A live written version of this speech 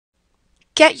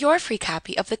Get your free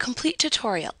copy of the complete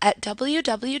tutorial at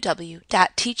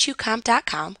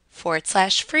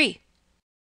www.teachucomp.com/free.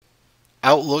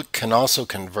 Outlook can also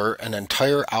convert an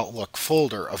entire Outlook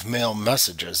folder of mail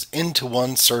messages into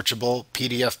one searchable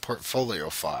PDF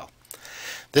portfolio file.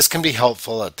 This can be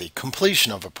helpful at the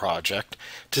completion of a project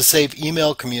to save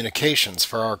email communications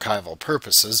for archival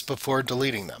purposes before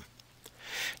deleting them.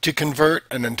 To convert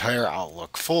an entire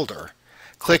Outlook folder,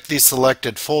 click the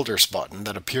Selected Folders button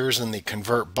that appears in the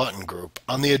Convert button group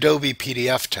on the Adobe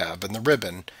PDF tab in the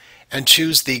ribbon and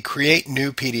choose the Create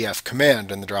New PDF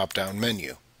command in the drop-down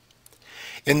menu.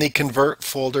 In the Convert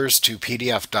Folders to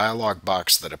PDF dialog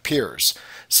box that appears,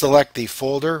 select the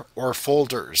folder or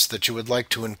folders that you would like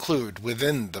to include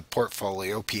within the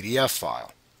portfolio PDF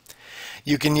file.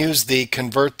 You can use the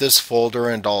Convert this folder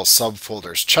and all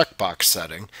subfolders checkbox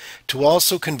setting to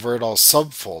also convert all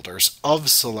subfolders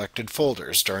of selected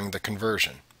folders during the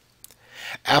conversion.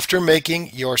 After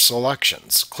making your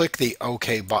selections, click the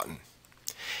OK button.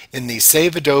 In the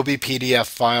Save Adobe PDF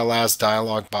File As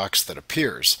dialog box that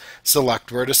appears, select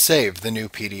where to save the new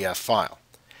PDF file.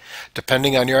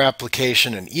 Depending on your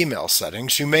application and email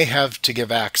settings, you may have to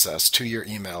give access to your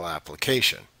email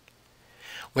application.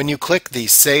 When you click the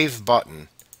Save button,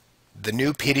 the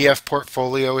new PDF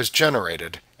portfolio is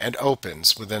generated and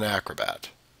opens within Acrobat.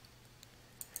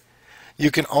 You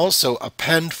can also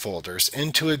append folders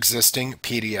into existing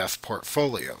PDF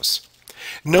portfolios.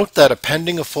 Note that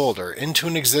appending a folder into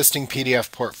an existing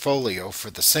PDF portfolio for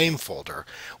the same folder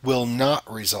will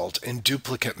not result in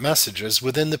duplicate messages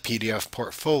within the PDF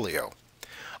portfolio.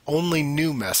 Only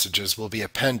new messages will be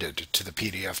appended to the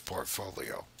PDF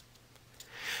portfolio.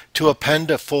 To append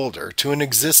a folder to an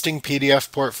existing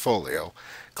PDF portfolio,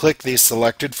 click the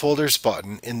Selected Folders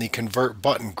button in the Convert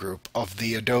button group of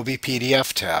the Adobe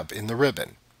PDF tab in the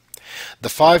ribbon. The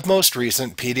 5 most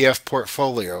recent PDF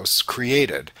portfolios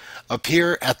created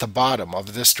appear at the bottom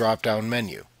of this drop-down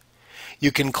menu.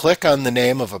 You can click on the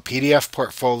name of a PDF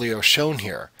portfolio shown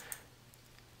here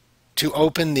to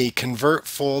open the Convert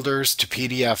Folders to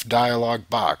PDF dialog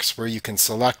box where you can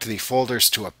select the folders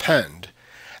to append,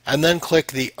 and then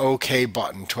click the OK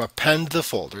button to append the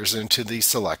folders into the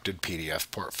selected PDF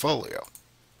portfolio.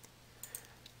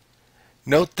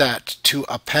 Note that to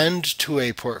append to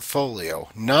a portfolio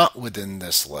not within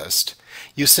this list,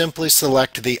 you simply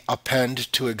select the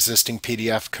Append to Existing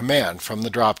PDF command from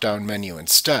the drop-down menu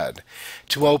instead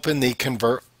to open the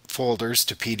Convert Folders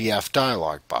to PDF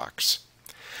dialog box.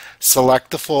 Select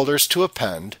the folders to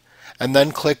append and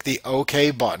then click the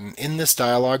OK button in this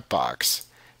dialog box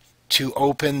to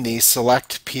open the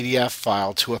Select PDF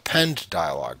File to Append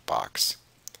dialog box.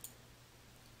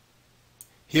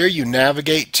 Here you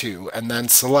navigate to and then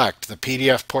select the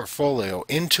PDF portfolio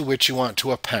into which you want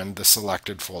to append the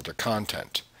selected folder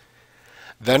content.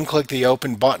 Then click the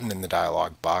Open button in the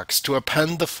dialog box to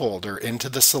append the folder into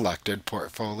the selected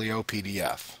portfolio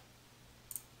PDF.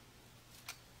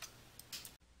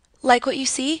 Like what you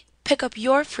see? Pick up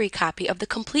your free copy of the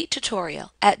complete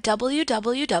tutorial at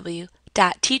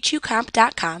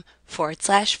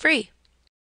www.teachucomp.com/free.